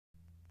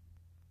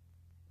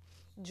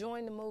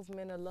Join the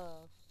movement of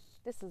love.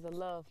 This is a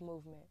love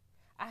movement.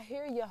 I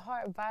hear your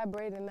heart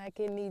vibrating like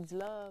it needs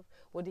love.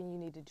 Well, then you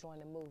need to join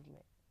the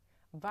movement.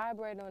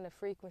 Vibrate on the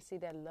frequency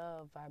that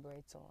love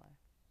vibrates on,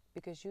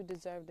 because you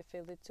deserve to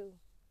feel it too.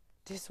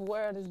 This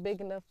world is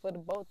big enough for the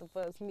both of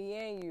us, me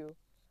and you.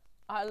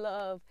 Our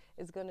love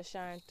is going to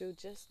shine through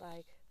just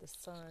like the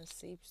sun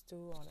seeps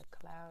through on a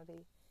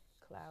cloudy,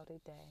 cloudy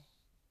day.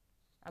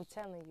 I'm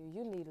telling you,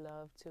 you need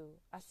love too.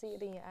 I see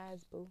it in your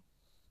eyes, boo.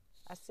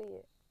 I see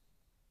it.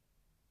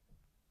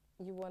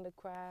 You want to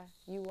cry,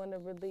 you want to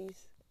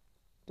release,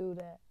 do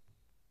that.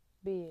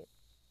 Be it.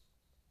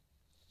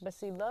 But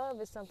see, love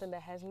is something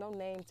that has no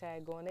name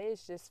tag on it.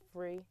 It's just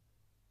free.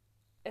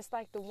 It's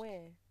like the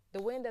wind.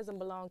 The wind doesn't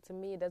belong to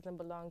me. It doesn't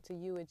belong to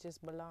you. It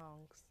just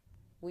belongs.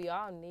 We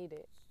all need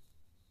it.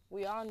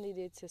 We all need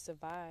it to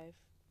survive.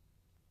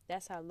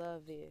 That's how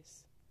love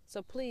is.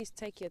 So please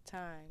take your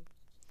time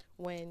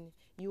when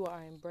you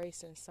are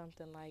embracing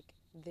something like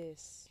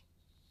this.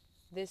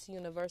 This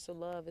universal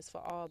love is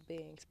for all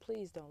beings.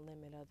 Please don't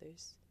limit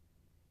others.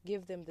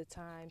 Give them the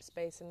time,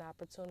 space, and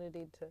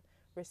opportunity to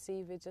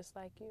receive it just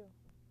like you.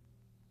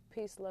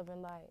 Peace, love,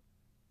 and light,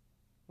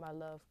 my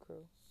love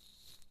crew.